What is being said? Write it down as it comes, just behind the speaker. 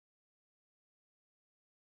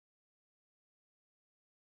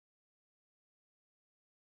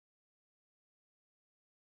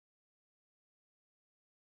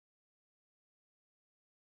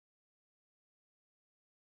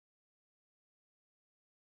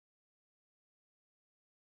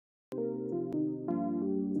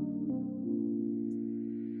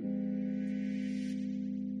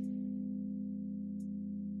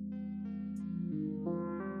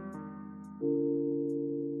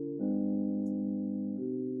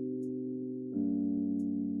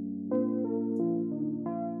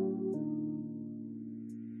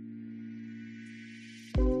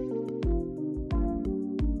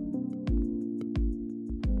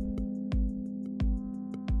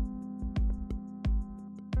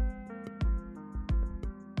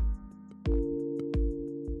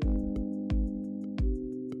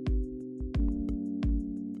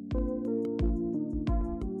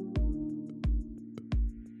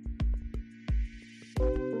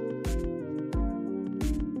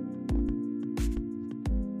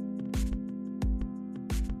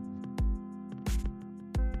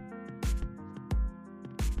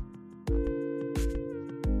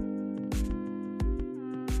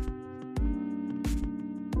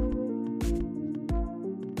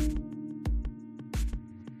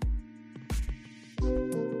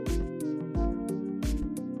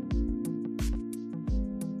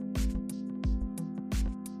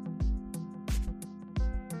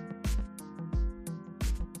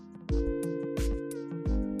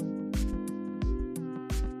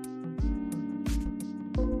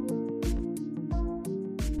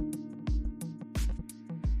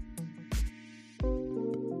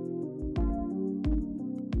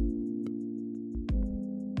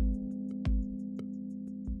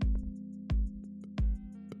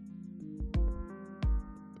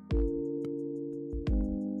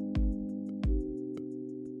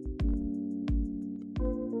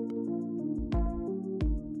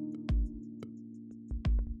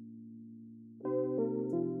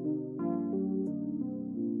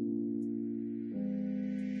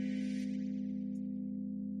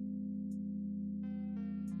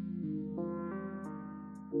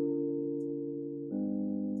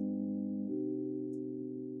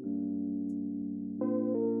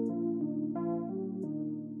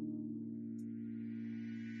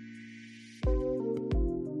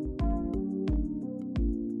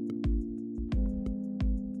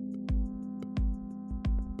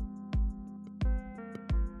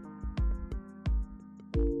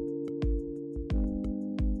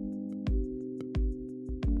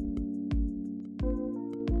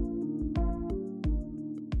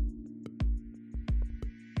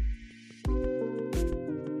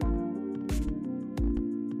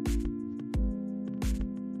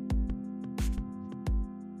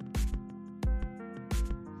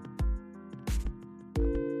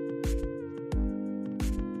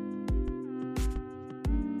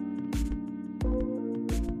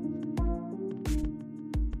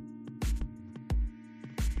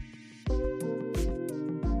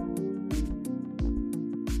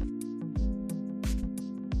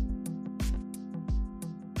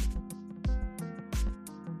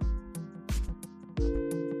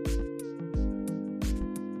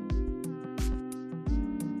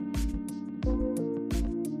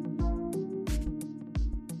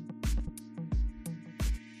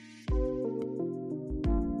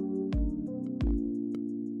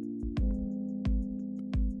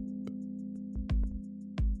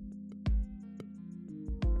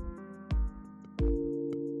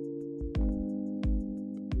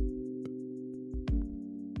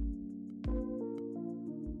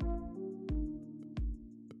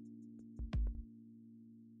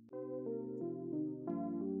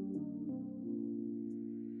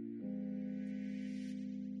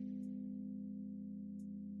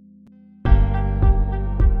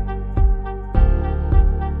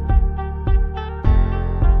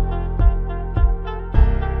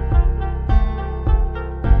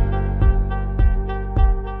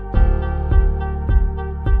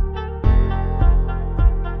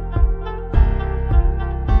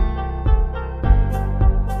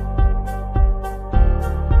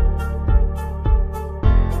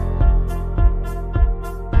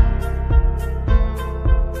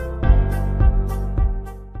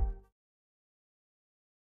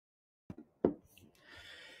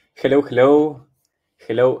Hello, hello.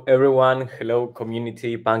 Hello, everyone. Hello,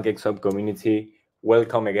 community, PancakeSwap community.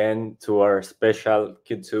 Welcome again to our special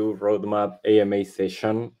Q2 Roadmap AMA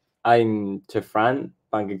session. I'm Jeffran,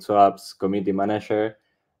 PancakeSwap's community manager,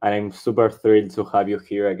 and I'm super thrilled to have you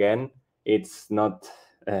here again. It's not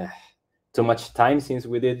too much time since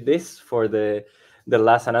we did this for the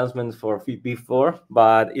last announcement for VP4,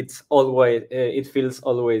 but it feels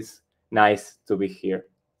always nice to be here.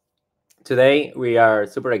 Today, we are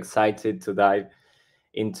super excited to dive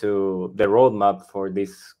into the roadmap for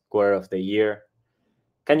this quarter of the year.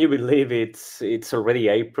 Can you believe it's already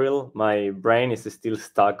April? My brain is still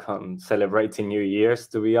stuck on celebrating New Year's,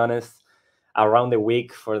 to be honest. Around a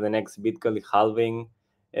week for the next Bitcoin halving,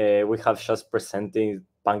 we have just presented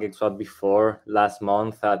PancakeSwap before last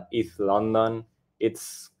month at ETH London.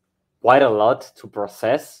 It's quite a lot to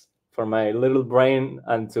process for my little brain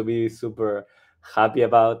and to be super happy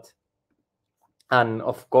about. And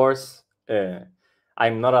of course,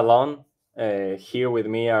 I'm not alone. Here with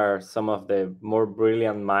me are some of the more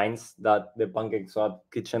brilliant minds that the PancakeSwap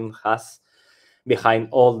kitchen has behind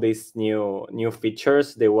all these new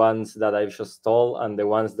features, the ones that I've just told and the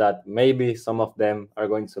ones that maybe some of them are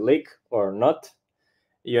going to leak or not.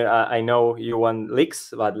 Yeah, I know you want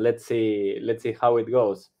leaks, but let's see how it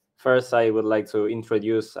goes. First, I would like to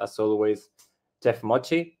introduce, as always, Chef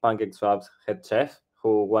Mochi, PancakeSwap's head chef,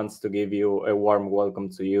 who wants to give you a warm welcome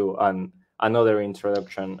to you and another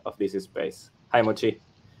introduction of this space. Hi, Mochi.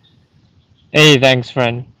 Hey, thanks,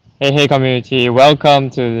 friend. Hey, community. Welcome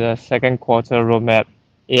to the second quarter roadmap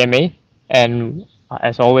AMA. And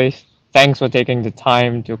as always, thanks for taking the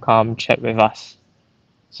time to come chat with us.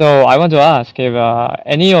 So, I want to ask if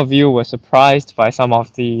any of you were surprised by some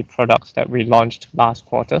of the products that we launched last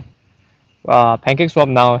quarter. PancakeSwap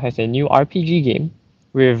now has a new RPG game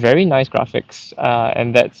with very nice graphics,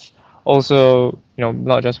 and that's also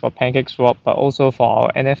not just for PancakeSwap but also for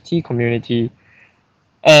our NFT community.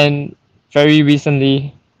 And very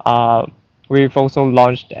recently, we've also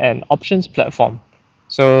launched an options platform.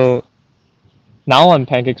 So now on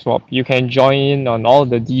PancakeSwap, you can join in on all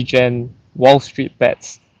the degen Wall Street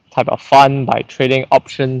bets type of fun by trading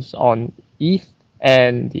options on ETH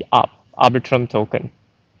and the Arbitrum token.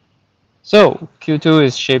 So Q2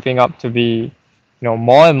 is shaping up to be,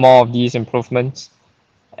 more and more of these improvements,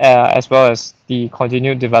 as well as the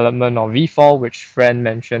continued development of V4, which Fran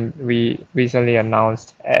mentioned we recently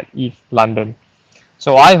announced at ETH London.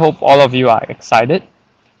 So I hope all of you are excited,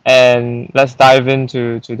 and let's dive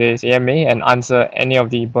into today's AMA and answer any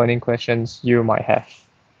of the burning questions you might have.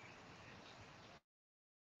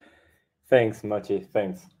 Thanks, Mochi.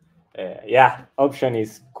 Thanks. Yeah, option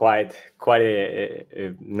is quite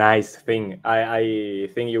a nice thing. I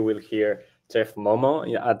think you will hear Chef Momo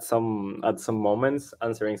at some moments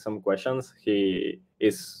answering some questions. He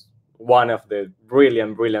is one of the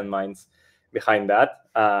brilliant minds behind that.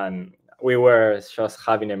 And we were just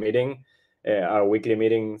having a meeting, our weekly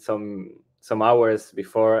meeting, some hours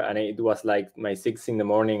before, and it was like my 6 in the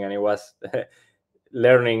morning, and it was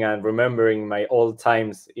learning and remembering my old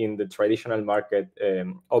times in the traditional market,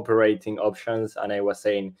 operating options, and I was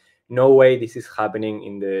saying, no way this is happening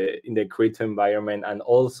in the crypto environment and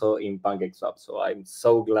also in PancakeSwap. So I'm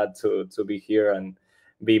so glad to be here and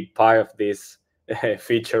be part of this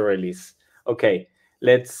feature release. Okay,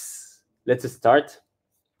 let's start.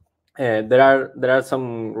 There are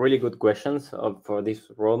some really good questions for this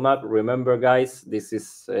roadmap. Remember, guys,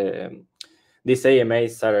 these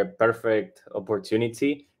AMAs are a perfect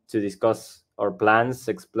opportunity to discuss our plans,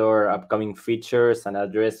 explore upcoming features, and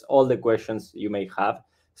address all the questions you may have.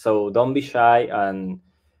 So don't be shy and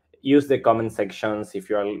use the comment sections if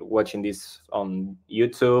you are watching this on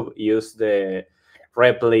YouTube. Use the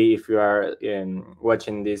replay if you are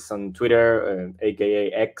watching this on Twitter,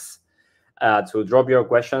 aka X, to drop your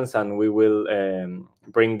questions, and we will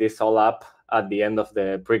bring this all up at the end of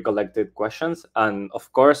the pre-collected questions. And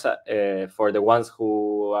of course, for the ones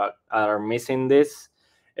who are missing this,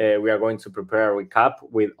 we are going to prepare a recap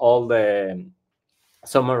with all the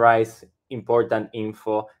summarized important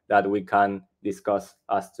info that we can discuss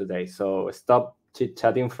as today. So stop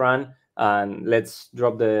chit-chatting, Fran, and let's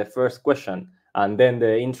drop the first question and then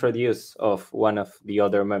the introduce of one of the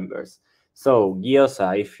other members. So,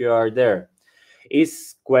 Giosa, if you are there,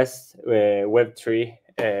 is Quest Web3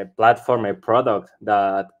 platform a product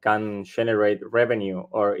that can generate revenue,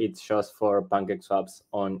 or it's just for PancakeSwap's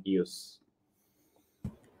own use?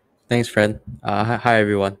 Thanks, friend. Hi,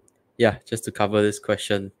 everyone. Yeah, just to cover this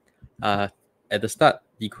question, uh, at the start,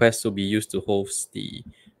 the quest will be used to host the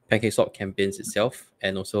PancakeSwap campaigns itself,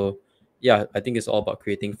 and also, yeah, I think it's all about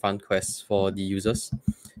creating fun quests for the users.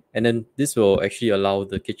 And then this will actually allow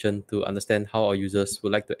the kitchen to understand how our users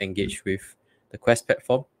would like to engage with the Quest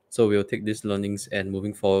platform. So we'll take these learnings and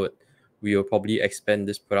moving forward, we will probably expand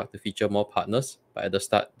this product to feature more partners, but at the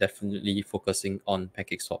start, definitely focusing on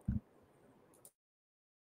PancakeSwap.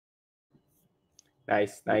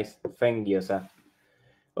 Nice, nice. Thank you, sir.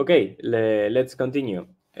 Okay, let's continue.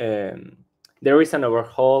 Um, there is an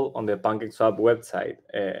overhaul on the PancakeSwap website.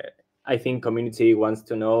 I think community wants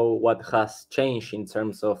to know what has changed in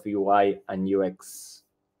terms of UI and UX.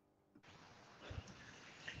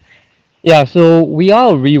 Yeah, so we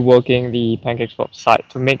are reworking the PancakeSwap site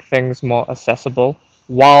to make things more accessible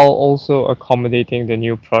while also accommodating the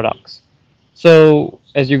new products. So,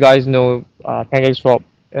 as you guys know, PancakeSwap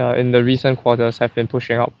in the recent quarters have been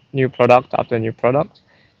pushing out new product after new product.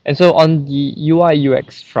 And so, on the UI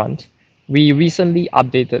UX front, we recently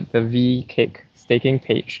updated the V-Cake staking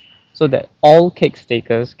page so that all cake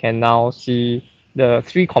stakers can now see the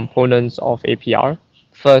three components of APR.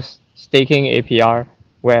 First, staking APR,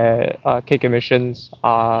 where cake emissions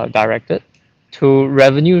are directed, to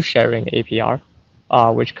revenue sharing APR,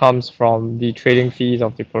 which comes from the trading fees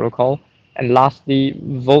of the protocol, and lastly,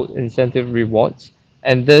 vote incentive rewards.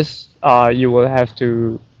 And this, you will have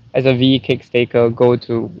to, as a V cake staker, go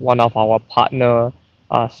to one of our partner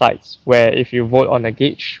sites where if you vote on a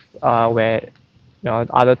gauge where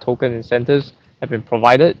other token incentives have been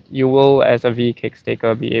provided, you will, as a V cake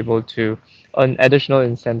staker, be able to earn additional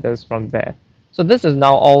incentives from there. So this is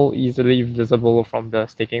now all easily visible from the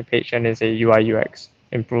staking page and is a UI UX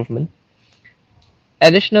improvement.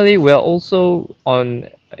 Additionally, we're also on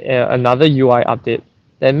another UI update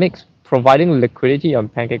that makes providing liquidity on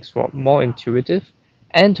PancakeSwap more intuitive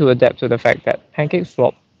and to adapt to the fact that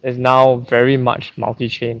PancakeSwap is now very much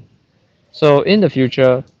multi-chain. So in the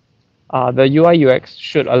future, the UI UX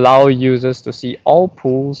should allow users to see all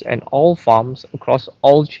pools and all farms across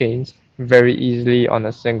all chains very easily on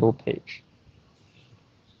a single page.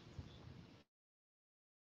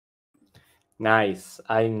 Nice.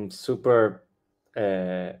 I'm super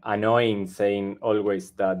annoying saying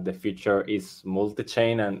always that the future is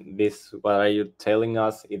multi-chain, and this, what are you telling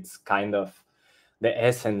us? It's kind of the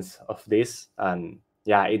essence of this. And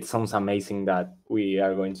yeah, it sounds amazing that we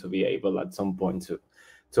are going to be able at some point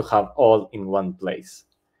to have all in one place.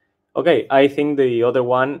 Okay, I think the other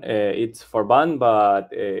one it's for Van,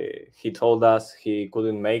 but he told us he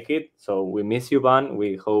couldn't make it, so we miss you, Van.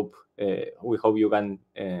 We hope you can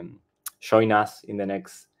join us in the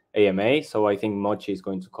next AMA. So I think Mochi is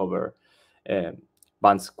going to cover um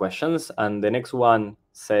Van's questions, and the next one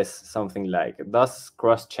says something like, "Does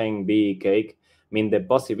cross-chain B cake mean the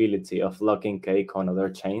possibility of locking cake on other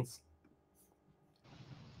chains?"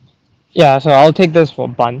 Yeah, so I'll take this for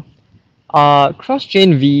Bun.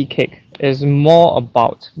 Cross-chain V-Cake is more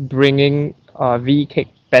about bringing V-Cake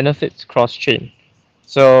benefits cross-chain.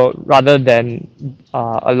 So rather than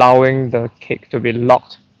allowing the cake to be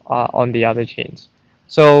locked on the other chains.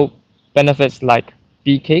 So benefits like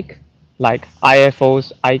B-Cake, like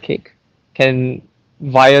IFO's iCake, can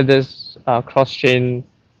via this cross-chain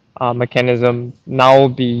mechanism now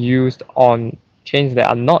be used on chains that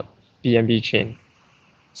are not BNB chain.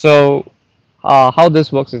 So how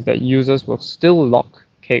this works is that users will still lock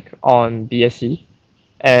cake on BSC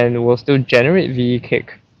and will still generate VE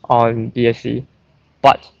cake on BSC,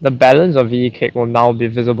 but the balance of VE cake will now be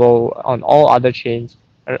visible on all other chains,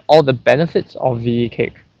 and all the benefits of VE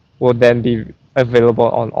cake will then be available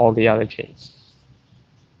on all the other chains.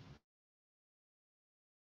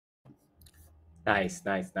 Nice,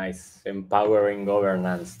 nice, nice. Empowering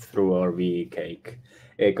governance through our cake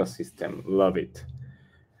ecosystem. Love it.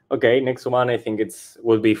 Okay, next one I think it's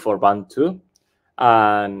will be for band 2.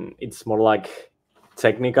 And it's more like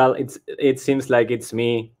technical. It seems like it's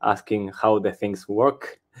me asking how the things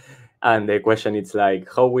work. And the question is like,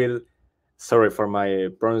 how will, sorry for my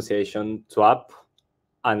pronunciation, swap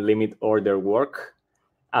and limit order work?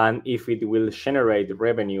 And if it will generate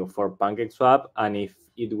revenue for PancakeSwap, and if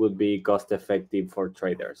it would be cost effective for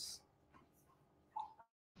traders.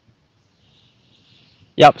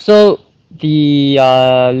 Yep. So the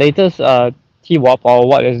latest TWAP, or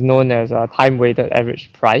what is known as a time-weighted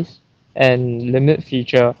average price and limit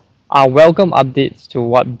feature, are welcome updates to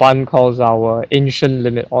what Bun calls our ancient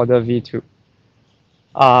limit order V2,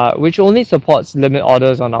 which only supports limit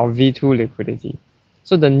orders on our V2 liquidity.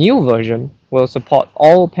 So the new version will support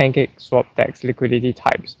all PancakeSwap DEX liquidity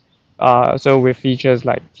types. So with features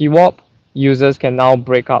like TWAP, users can now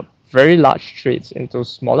break up very large trades into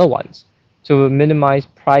smaller ones to minimize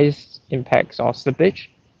price impacts or slippage,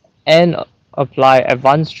 and apply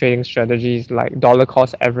advanced trading strategies like dollar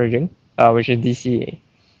cost averaging, which is DCA.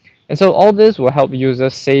 And so all this will help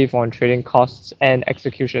users save on trading costs and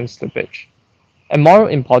execution slippage. And more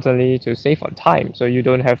importantly, to save on time, so you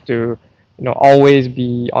don't have to, always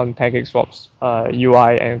be on PancakeSwap's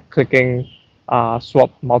UI and clicking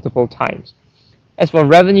swap multiple times. As for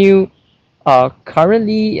revenue,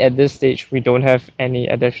 currently at this stage we don't have any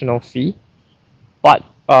additional fee, but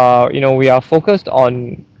we are focused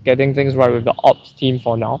on getting things right with the ops team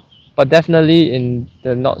for now. But definitely in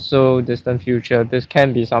the not so distant future, this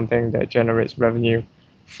can be something that generates revenue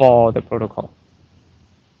for the protocol.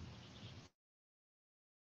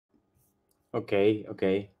 Okay,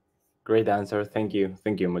 okay. Great answer. Thank you.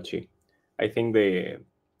 Thank you, Mochi. I think the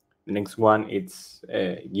next one it's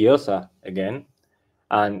Gyoza again.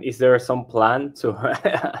 And is there some plan to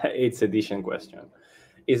it's edition question.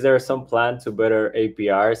 Is there some plan to better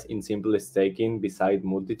APRs in simple staking beside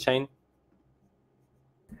multi-chain?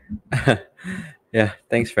 Yeah,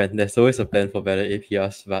 thanks, friend. There's always a plan for better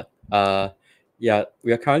APRs, but yeah,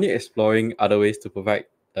 we are currently exploring other ways to provide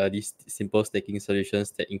these simple staking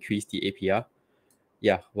solutions that increase the APR.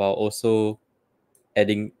 Yeah, while also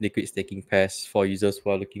adding liquid staking pairs for users who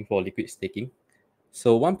are looking for liquid staking.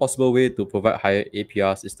 So one possible way to provide higher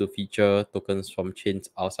APRs is to feature tokens from chains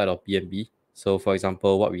outside of BNB. So for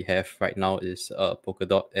example, what we have right now is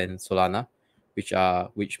Polkadot and Solana,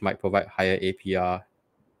 which might provide higher APR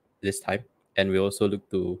this time, and we also look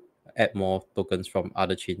to add more tokens from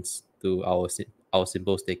other chains to our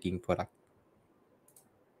simple staking product.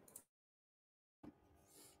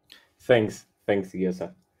 Thanks,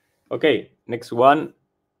 Gyoza. Okay, next one.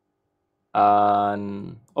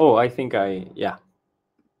 And oh, I think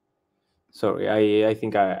sorry, I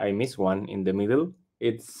think I missed one in the middle.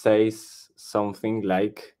 It says something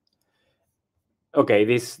like, okay,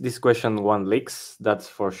 this question one leaks, that's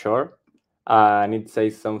for sure. And it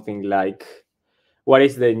says something like, what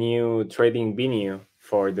is the new trading venue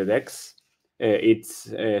for the DEX?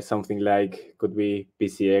 It's something like could be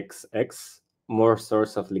PCXX, more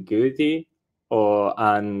source of liquidity, or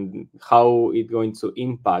and how it going to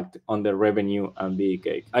impact on the revenue and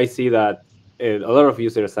BK. I see that a lot of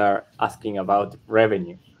users are asking about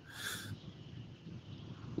revenue.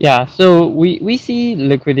 Yeah, so we see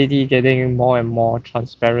liquidity getting more and more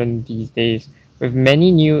transparent these days with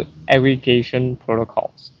many new aggregation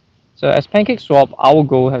protocols. So as PancakeSwap, our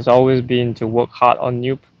goal has always been to work hard on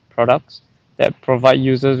new products that provide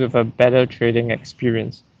users with a better trading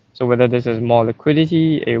experience. So whether this is more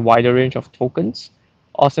liquidity, a wider range of tokens,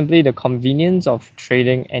 or simply the convenience of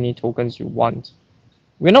trading any tokens you want.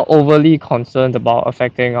 We're not overly concerned about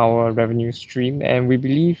affecting our revenue stream, and we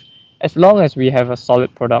believe as long as we have a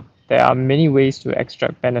solid product, there are many ways to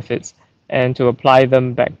extract benefits and to apply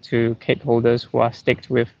them back to cake holders who are sticked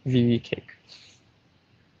with VV Cake.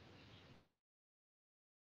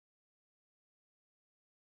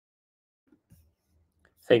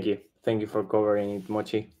 Thank you for covering it,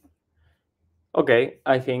 Mochi. Okay,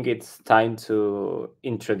 I think it's time to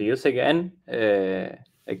introduce again a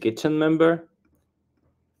kitchen member.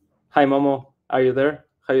 Hi, Momo. Are you there?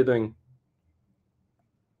 How you doing?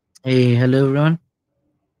 Hey, hello everyone.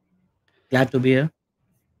 Glad to be here.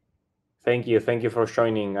 Thank you. Thank you for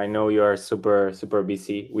joining. I know you are super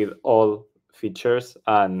busy with all features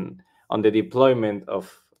and on the deployment of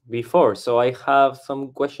before. So I have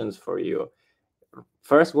some questions for you.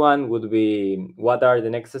 First one would be, what are the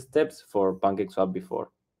next steps for PancakeSwap before?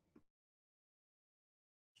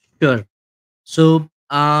 Sure. So,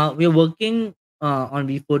 we are working on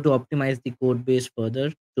V4 to optimize the code base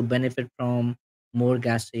further to benefit from more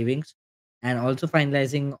gas savings, and also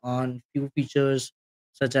finalizing on few features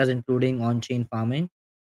such as including on-chain farming.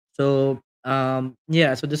 So,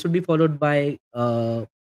 yeah, so this will be followed by the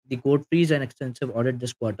code freeze and extensive audit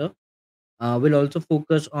this quarter. We'll also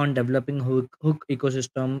focus on developing hook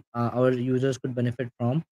ecosystem our users could benefit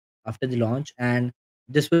from after the launch, and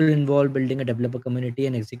this will involve building a developer community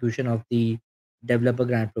and execution of the developer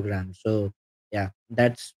grant program. So yeah,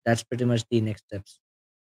 that's pretty much the next steps.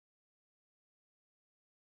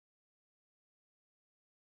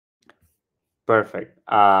 Perfect.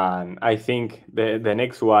 And I think the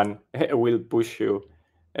next one will push you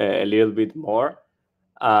a little bit more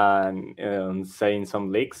and saying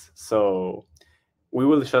some leaks. So we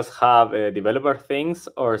will just have developer things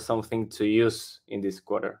or something to use in this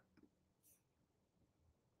quarter.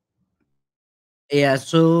 Yeah,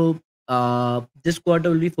 so this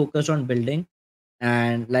quarter will be focused on building,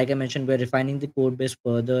 and like I mentioned, we're refining the code base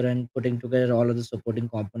further and putting together all of the supporting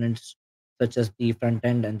components such as the front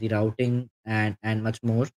end and the routing and much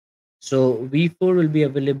more. So V4 will be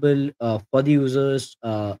available for the users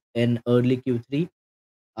in early Q3.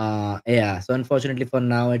 Yeah, so unfortunately for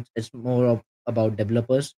now it's more of about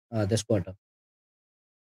developers this quarter.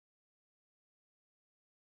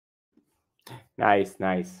 Nice,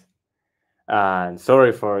 nice. And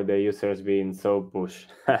sorry for the users being so push.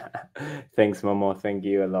 Thanks, Momo. Thank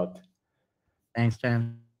you a lot. Thanks,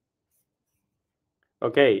 Chan.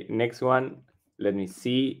 Okay, next one. Let me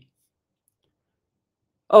see.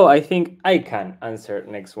 Oh, I think I can answer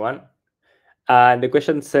next one. And the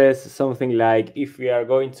question says something like if we are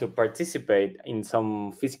going to participate in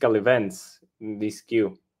some physical events in this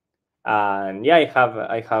queue. And yeah, I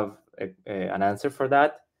have an answer for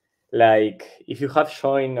that. Like if you have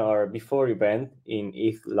joined our before event in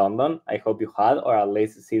East London, I hope you had, or at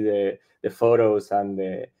least see the photos and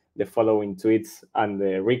the following tweets and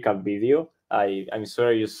the recap video. I'm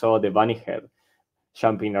sure you saw the bunny head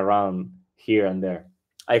jumping around here and there.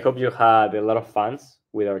 I hope you had a lot of fans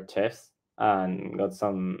with our chefs and got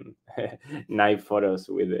some nice photos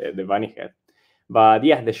with the bunny head. But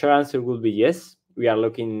yeah, the short answer will be yes. We are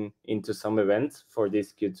looking into some events for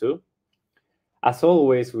this Q2. As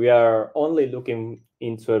always, we are only looking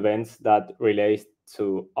into events that relate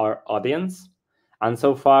to our audience. And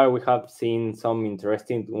so far, we have seen some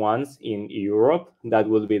interesting ones in Europe. That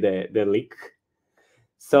will be the leak.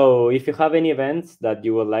 So if you have any events that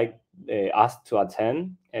you would like us to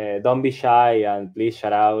attend, don't be shy and please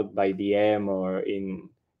shout out by DM or in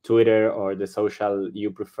Twitter or the social you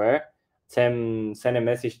prefer. Send a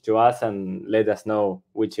message to us and let us know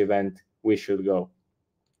which event we should go.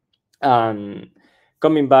 Um,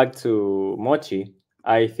 Coming back to Mochi,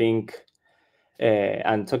 I think,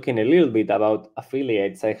 and talking a little bit about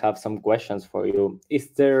affiliates, I have some questions for you. Is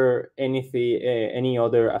there any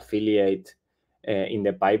other affiliate in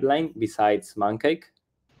the pipeline besides Mancake?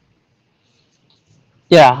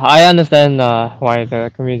 Yeah, I understand why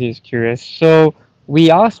the community is curious. So we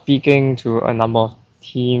are speaking to a number of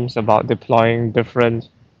teams about deploying different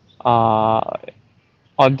uh,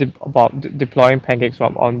 deploying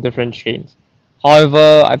PancakeSwap on different chains.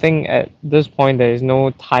 However, I think at this point there is no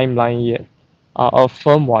timeline yet, a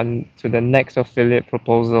firm one to the next affiliate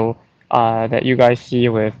proposal that you guys see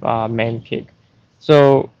with Mancake.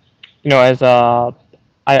 So, as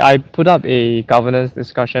I put up a governance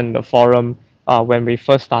discussion in the forum when we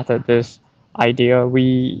first started this idea.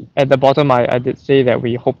 We at the bottom I did say that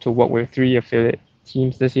we hope to work with 3 affiliate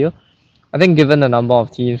teams this year. I think given the number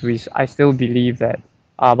of teams, I still believe that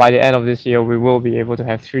by the end of this year, we will be able to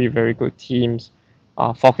have 3 very good teams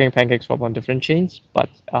forking PancakeSwap on different chains. But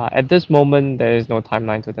at this moment, there is no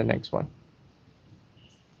timeline to the next one.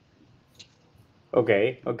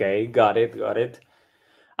 Okay, okay, got it, got it.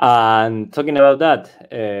 And talking about that,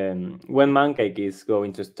 when Mancake is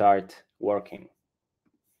going to start working?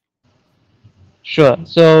 Sure.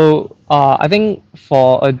 So I think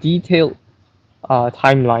for a detailed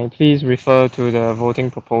timeline, please refer to the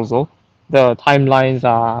voting proposal. The timelines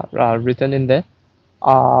are written in there.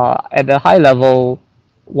 At the high level,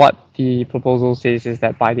 what the proposal says is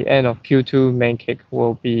that by the end of Q2, MainKick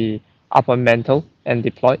will be up on Mental and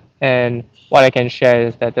deployed. And what I can share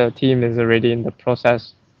is that the team is already in the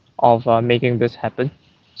process of making this happen.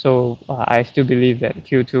 So I still believe that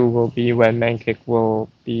Q2 will be when MainKick will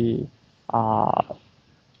be uh,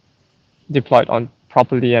 deployed on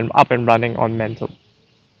properly and up and running on Mental.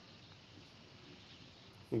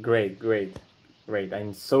 Great, great, great.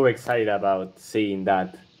 I'm so excited about seeing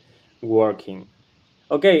that working.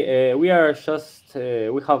 Okay, we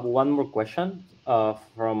have one more question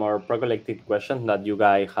from our pre-collected question that you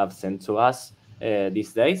guys have sent to us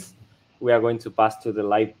these days. We are going to pass to the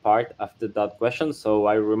live part after that question. So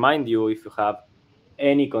I remind you, if you have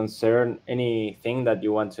any concern, anything that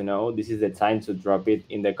you want to know, this is the time to drop it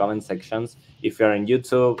in the comment sections. If you're on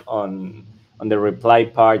YouTube, on the reply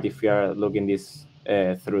part, if you are looking this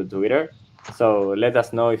through Twitter. So let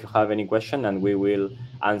us know if you have any question, and we will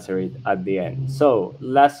answer it at the end. So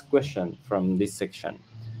last question from this section.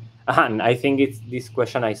 And I think it's this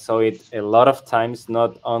question. I saw it a lot of times,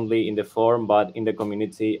 not only in the forum but in the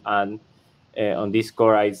community and on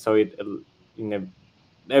Discord. I saw it in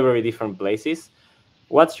every different places.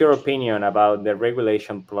 What's your opinion about the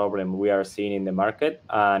regulation problem we are seeing in the market?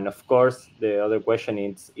 And of course, the other question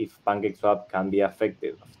is if PancakeSwap can be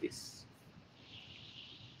affected of this.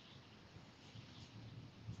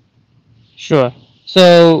 Sure.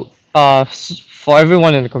 So, for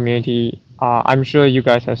everyone in the community, I'm sure you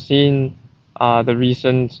guys have seen the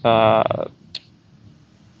recent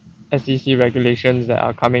SEC regulations that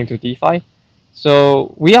are coming to DeFi.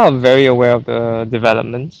 So, we are very aware of the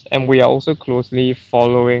developments, and we are also closely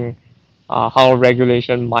following how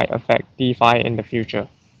regulation might affect DeFi in the future.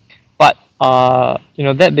 But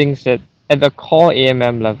that being said, at the core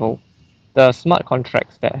AMM level, the smart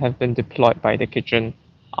contracts that have been deployed by the kitchen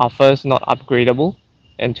are first not upgradable,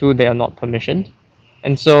 and two, they are not permissioned.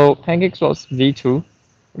 And so PancakeSwap's V2,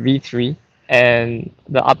 V3, and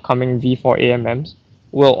the upcoming V4 AMMs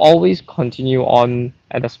will always continue on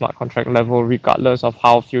at the smart contract level regardless of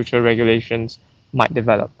how future regulations might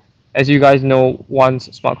develop. As you guys know, once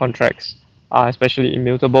smart contracts, especially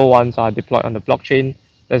immutable ones, are deployed on the blockchain,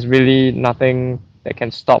 there's really nothing that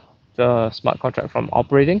can stop the smart contract from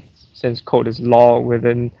operating since code is law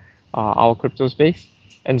within our crypto space.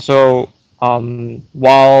 And so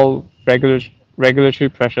while regulatory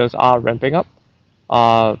pressures are ramping up,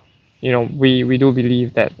 uh, we do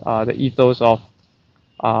believe that the ethos of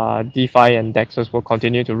DeFi and DEXs will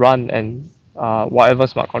continue to run, and whatever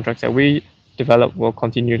smart contracts that we develop will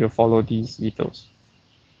continue to follow these ethos.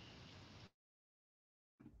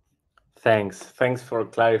 Thanks for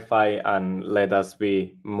clarify and let us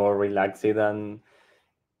be more relaxed and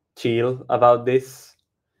chill about this.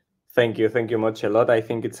 Thank you much a lot. I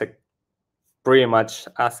think it's a pretty much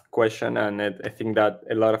asked question, and I think that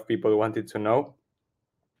a lot of people wanted to know.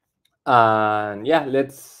 And yeah,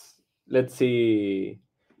 let's see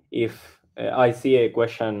if I see a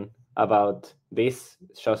question about this.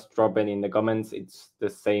 Just drop it in the comments. It's the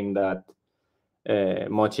same that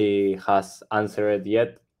Mochi has answered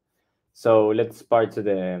yet. So let's start to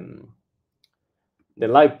the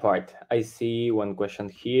live part. I see one question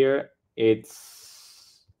here.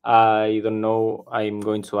 It's I don't know. I'm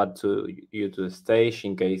going to add to you to the stage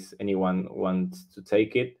in case anyone wants to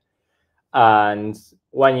take it. And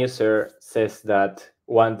one user says that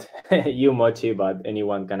want you Mochi, but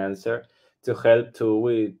anyone can answer to help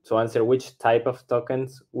to answer which type of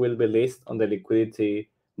tokens will be listed on the liquidity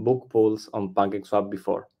book pools on PancakeSwap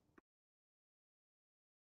before.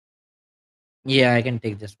 Yeah, I can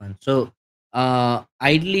take this one. So,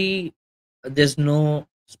 ideally, there's no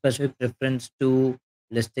specific preference to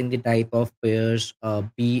listing the type of pairs,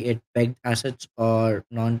 be it pegged assets or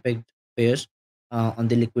non-pegged pairs, on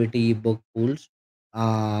the liquidity book pools,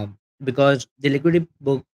 because the liquidity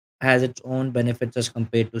book has its own benefits as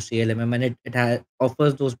compared to CLMM, and it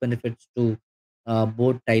offers those benefits to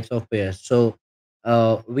both types of pairs. So,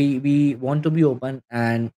 we want to be open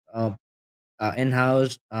and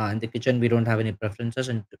in-house in the kitchen we don't have any preferences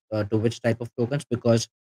to which type of tokens, because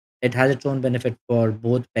it has its own benefit for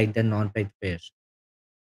both pegged and non-pegged pairs.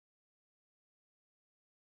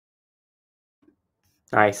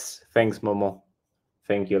 Nice. Thanks, Momo.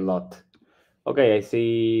 Thank you a lot. Okay, I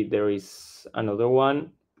see there is another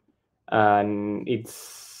one, and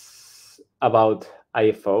it's about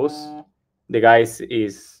IFOs. The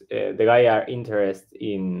guy are interested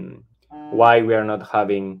in why we are not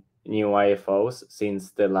having new IFOs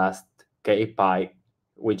since the last KPI,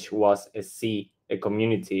 which was a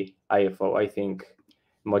community IFO. I think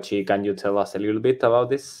Mochi, can you tell us a little bit about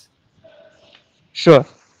this? Sure.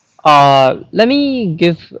 Let me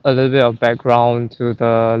give a little bit of background to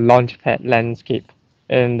the launchpad landscape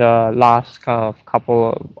in the last kind of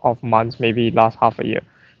couple of months, maybe last half a year.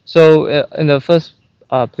 So, in the first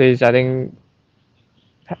place, I think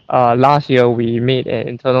last year we made an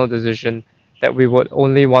internal decision that we would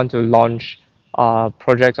only want to launch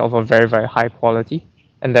projects of a very, very high quality,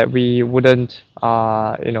 and that we wouldn't,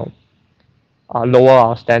 lower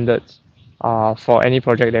our standards for any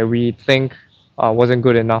project that we think wasn't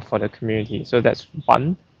good enough for the community. So that's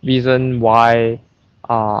one reason why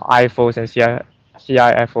IFOs and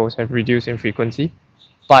CIFOs have reduced in frequency.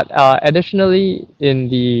 But additionally, in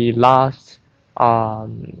the last 4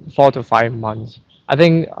 to 5 months, I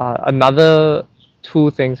think another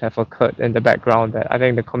two things have occurred in the background that I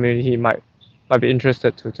think the community might be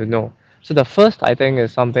interested to know. So the first, I think,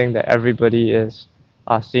 is something that everybody is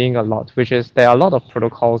seeing a lot, which is there are a lot of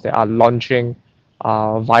protocols that are launching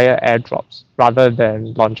via airdrops rather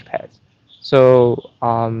than launch pads. So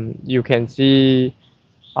you can see,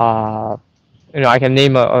 uh, I can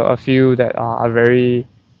name a few that are very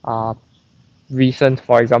uh, recent.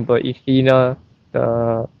 For example, Ethena,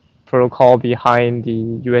 the protocol behind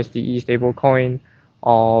the USDE stablecoin,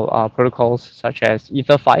 or protocols such as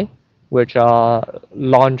EtherFi, which are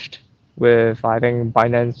launched with, I think,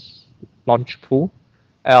 Binance Launch Pool.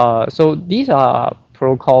 So these are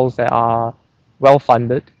protocols that are well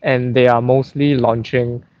funded, and they are mostly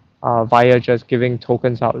launching via just giving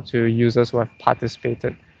tokens out to users who have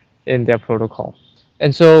participated in their protocol.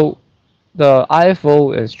 And so the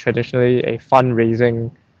IFO is traditionally a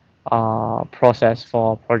fundraising process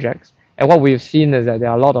for projects. And what we've seen is that there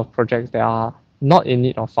are a lot of projects that are not in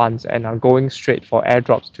need of funds and are going straight for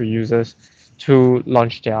airdrops to users to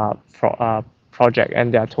launch their project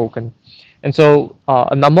and their token. And so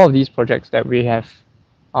a number of these projects that we have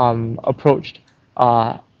approached,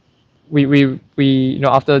 uh, we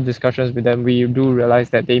after discussions with them, we do realize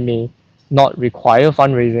that they may not require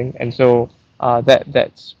fundraising, and so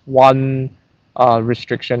that's one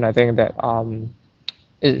restriction I think that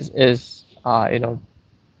is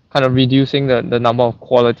kind of reducing the number of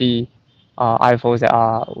quality iPhones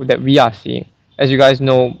that we are seeing. As you guys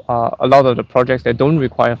know, a lot of the projects that don't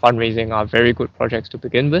require fundraising are very good projects to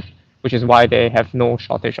begin with, which is why they have no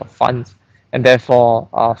shortage of funds, and therefore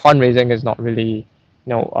fundraising is not really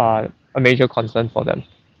a major concern for them.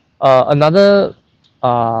 Another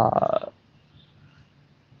uh,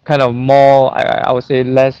 kind of more, I would say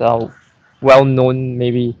less well known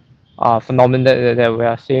maybe phenomenon that we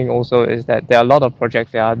are seeing also is that there are a lot of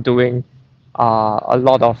projects that are doing a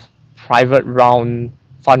lot of private round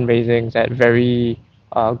fundraisings at very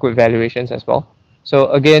good valuations as well.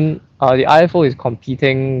 So again, the IFO is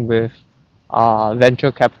competing with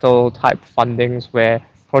venture capital type fundings where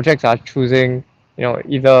projects are choosing,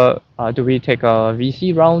 either do we take a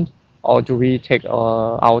VC round or do we take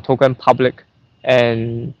our token public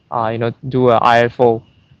and do a IFO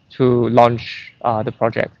to launch the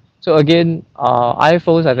project. So again,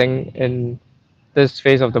 IFOs I think in this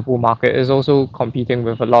phase of the bull market is also competing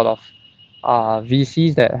with a lot of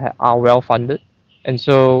VCs that are well funded, and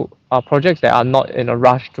so projects that are not in a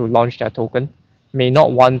rush to launch their token may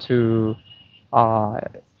not want to uh,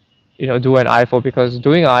 do an IFO, because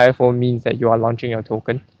doing an IFO means that you are launching your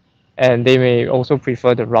token, and they may also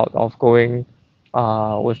prefer the route of going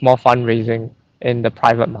with more fundraising in the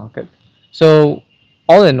private market. So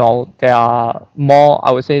all in all, there are more.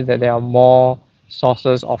 I would say that there are more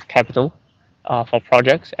sources of capital for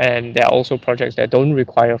projects, and there are also projects that don't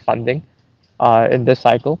require funding in this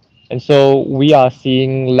cycle. And so we are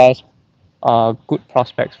seeing less good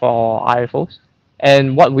prospects for IFOs.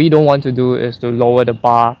 And what we don't want to do is to lower the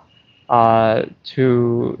bar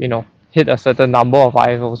to hit a certain number of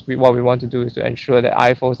IFOs. What we want to do is to ensure that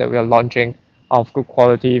IFOs that we are launching are of good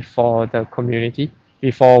quality for the community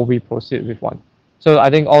before we proceed with one. So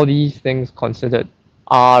I think all these things considered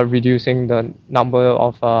are reducing the number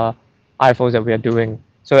of IFOs that we are doing.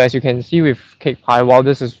 So as you can see with Cake Pie, while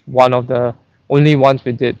this is one of the only ones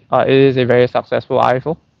we did, it is a very successful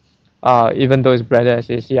IFO, even though it's branded as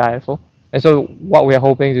a CIFO. And so what we're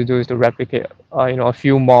hoping to do is to replicate, a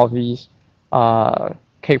few more of these uh,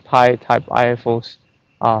 Cake Pie type IFOs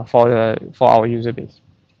for our user base.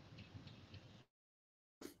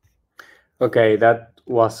 Okay, that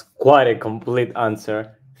was quite a complete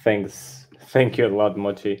answer. Thanks. Thank you a lot,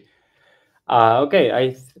 Mochi.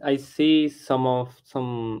 Okay, I see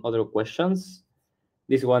some other questions.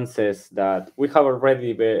 This one says that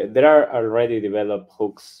there are already developed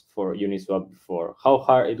hooks for Uniswap before. How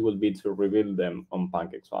hard it will be to rebuild them on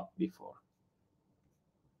PancakeSwap before?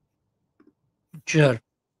 Sure,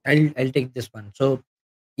 I'll take this one. So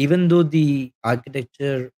even though the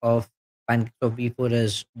architecture of PancakeSwap V4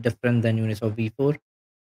 is different than Uniswap V4,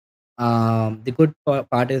 the good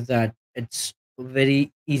part is that it's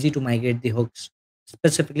very easy to migrate the hooks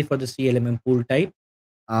specifically for the CLMM pool type.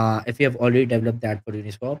 If you have already developed that for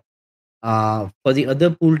Uniswap, for the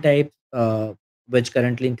other pool types, which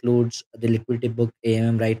currently includes the liquidity book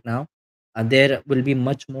AMM right now, there will be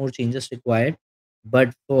much more changes required.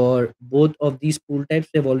 But for both of these pool types,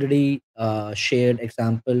 we've already shared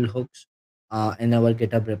example hooks in our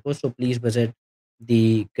GitHub repo. So please visit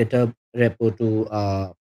the GitHub repo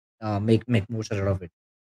to make more out of it.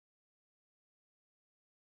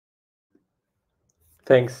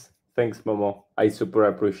 Thanks, Momo. I super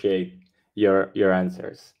appreciate your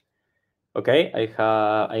answers. Okay,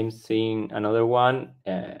 I'm seeing another one.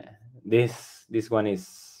 This one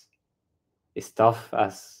is tough,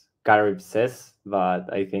 as Karib says,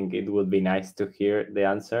 but I think it would be nice to hear the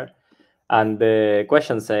answer. And the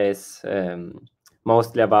question says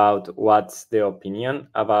mostly about what's the opinion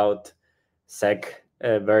about SEC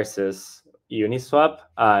versus Uniswap.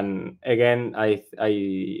 And again,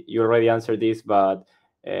 you already answered this, but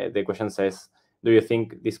the question says, do you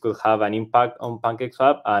think this could have an impact on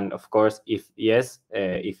PancakeSwap? And of course, if yes,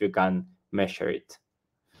 if you can measure it.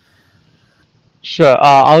 Sure.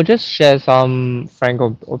 I'll just share some frank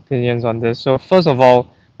opinions on this. So first of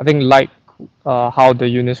all, I think like how the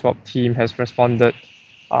Uniswap team has responded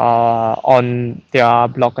on their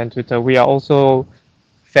blog and Twitter, we are also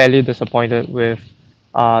fairly disappointed with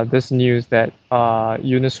this news that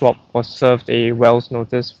Uniswap was served a Wells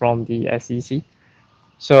notice from the SEC.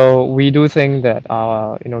 So we do think that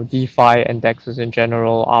DeFi and DEXs in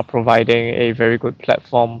general are providing a very good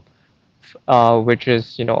platform, which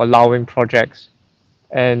is allowing projects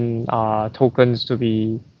and tokens to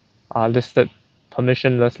be listed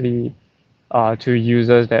permissionlessly to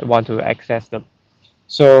users that want to access them.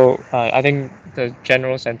 So I think the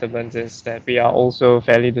general sentiment is that we are also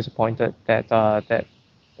fairly disappointed that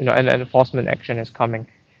an enforcement action is coming.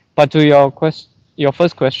 But to your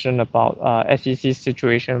first question about SEC's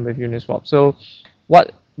situation with Uniswap, so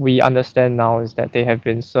what we understand now is that they have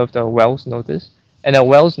been served a Wells notice, and a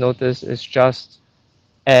Wells notice is just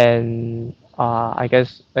an I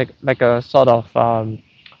guess like a sort of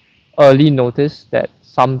early notice that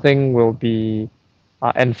something will be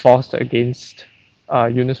enforced against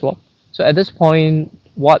Uniswap. So at this point,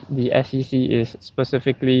 what the SEC is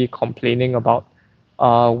specifically complaining about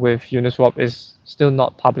with Uniswap is still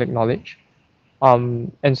not public knowledge.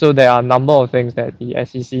 And so there are a number of things that the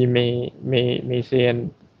SEC may say,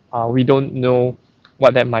 and we don't know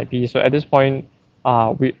what that might be. So at this point,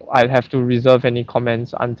 I'd have to reserve any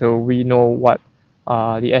comments until we know what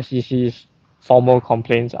the SEC's formal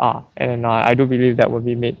complaints are, and I do believe that will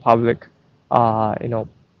be made public,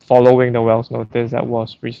 following the Wells notice that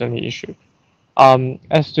was recently issued.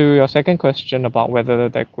 As to your second question about whether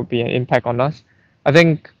there could be an impact on us, I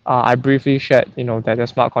think I briefly shared, that the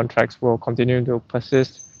smart contracts will continue to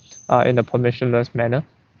persist in a permissionless manner.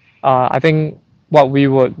 I think what we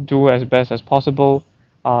would do as best as possible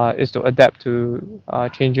is to adapt to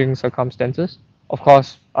changing circumstances. Of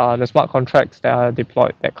course, the smart contracts that are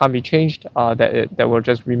deployed that can't be changed, that will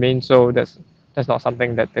just remain so. That's not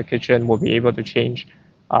something that the kitchen will be able to change,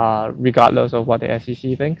 regardless of what the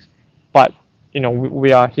SEC thinks. But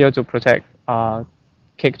we are here to protect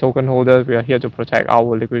cake token holders. We are here to protect our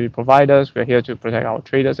liquidity providers. We are here to protect our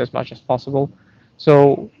traders as much as possible.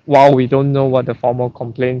 So while we don't know what the formal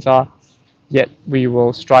complaints are, yet we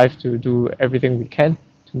will strive to do everything we can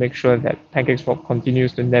to make sure that PancakeSwap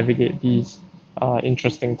continues to navigate these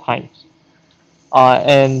interesting times.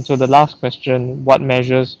 And so the last question, what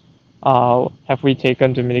measures have we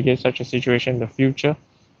taken to mitigate such a situation in the future?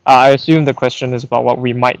 I assume the question is about what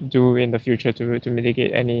we might do in the future to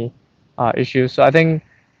mitigate any issues. So I think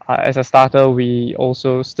as a starter, we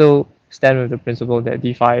also still stand with the principle that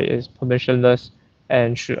DeFi is permissionless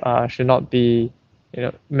and should not be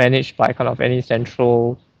managed by kind of any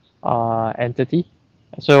central entity.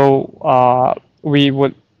 So we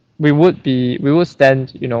would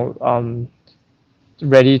stand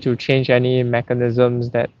ready to change any mechanisms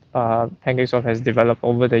that PancakeSwap has developed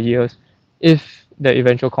over the years if the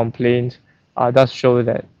eventual complaint does show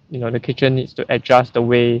that the kitchen needs to adjust the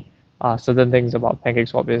way certain things about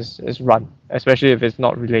PancakeSwap is run, especially if it's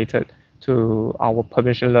not related to our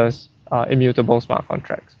permissionless immutable smart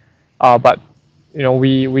contracts. But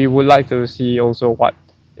we would like to see also what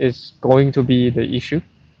is going to be the issue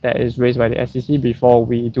that is raised by the SEC before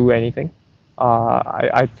we do anything.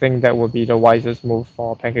 I think that would be the wisest move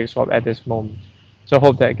for PancakeSwap at this moment. So I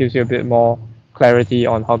hope that gives you a bit more clarity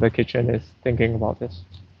on how the kitchen is thinking about this.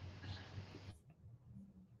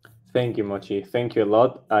 Thank you, Mochi. Thank you a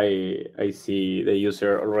lot. I see the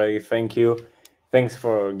user already. Thank you. Thanks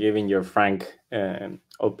for giving your frank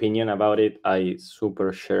opinion about it. I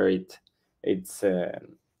super share it. It's a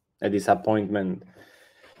disappointment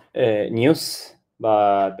news,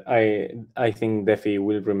 but I think DeFi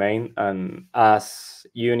will remain. And as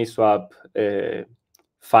Uniswap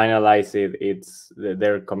finalize it,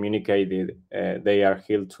 they're communicated. They are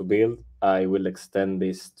here to build. I will extend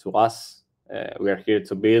this to us. We are here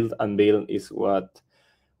to build, and build is what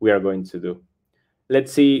we are going to do.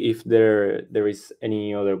 Let's see if there is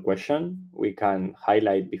any other question we can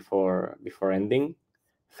highlight before ending.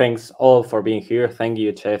 Thanks all for being here. Thank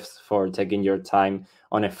you, chefs, for taking your time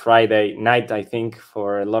on a Friday night. I think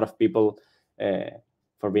for a lot of people,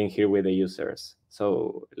 for being here with the users.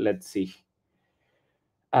 So let's see.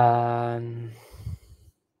 Um,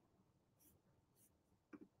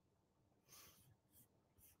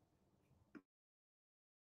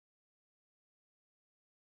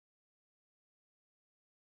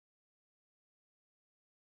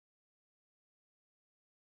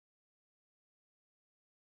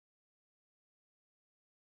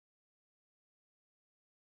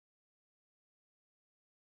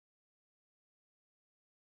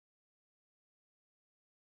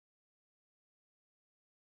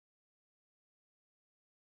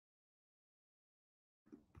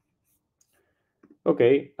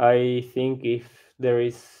 okay, I think if there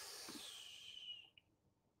is.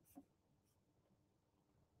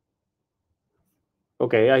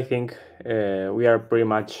 Okay, I think we are pretty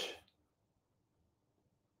much.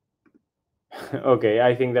 Okay,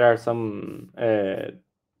 I think there are some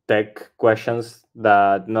tech questions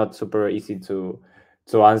that not super easy to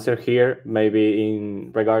answer here. Maybe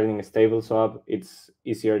in regarding stable swap, it's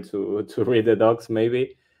easier to read the docs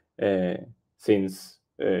maybe, since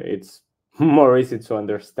it's more easy to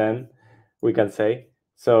understand, we can say.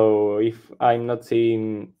 So if I'm not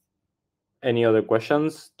seeing any other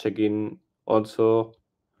questions, checking also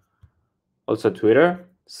Twitter.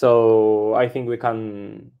 So I think we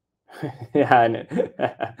can. Yeah,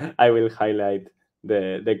 and I will highlight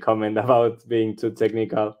the comment about being too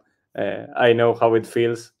technical. I know how it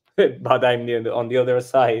feels, but I'm on the other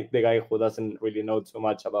side, the guy who doesn't really know too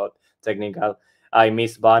much about technical. I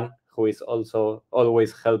miss Van, who is also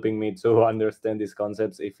always helping me to understand these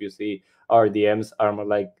concepts. If you see our DMs, are more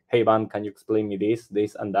like, "Hey Van, can you explain me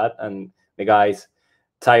this, and that?" And the guys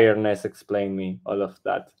tiredness explain me all of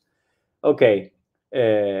that. Okay,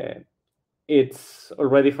 uh, it's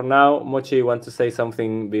already for now. Mochi, you want to say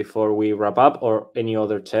something before we wrap up, or any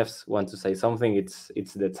other chefs want to say something?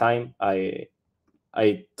 It's the time. I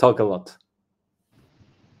talk a lot.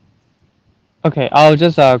 Okay, I'll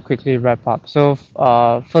just quickly wrap up. So,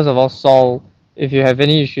 first of all, Saul, if you have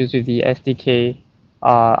any issues with the SDK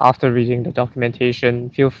after reading the documentation,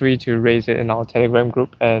 feel free to raise it in our Telegram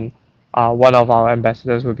group, and one of our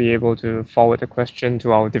ambassadors will be able to forward the question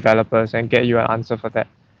to our developers and get you an answer for that.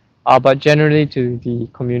 But generally, to the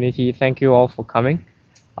community, thank you all for coming.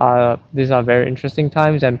 These are very interesting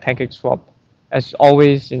times, and PancakeSwap, as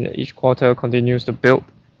always, in each quarter continues to build.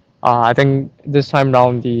 I think this time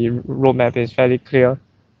round the roadmap is fairly clear.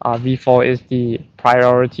 V4 is the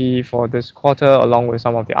priority for this quarter, along with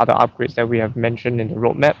some of the other upgrades that we have mentioned in the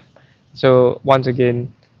roadmap. So once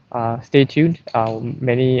again, stay tuned.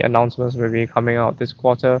 Many announcements will be coming out this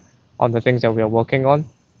quarter on the things that we are working on.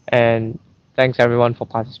 And thanks everyone for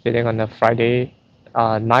participating on the Friday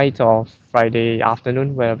night or Friday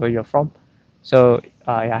afternoon, wherever you're from. So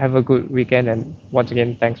yeah, have a good weekend, and once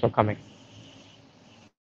again, thanks for coming.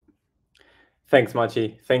 Thanks,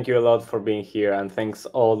 Machi. Thank you a lot for being here, and thanks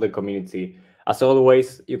all the community. As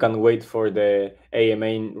always, you can wait for the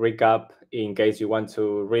AMA recap in case you want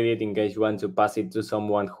to read it, in case you want to pass it to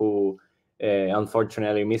someone who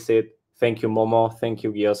unfortunately missed it. Thank you, Momo. Thank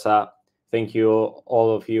you, Gyosa. Thank you,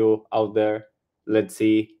 all of you out there. Let's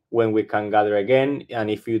see when we can gather again. And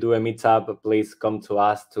if you do a meetup, please come to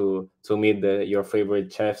us to meet your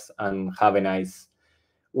favorite chefs and have a nice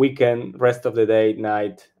weekend, rest of the day,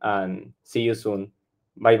 night, and see you soon.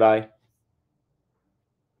 Bye bye.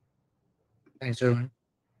 Thanks, everyone.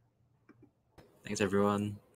 Thanks, everyone.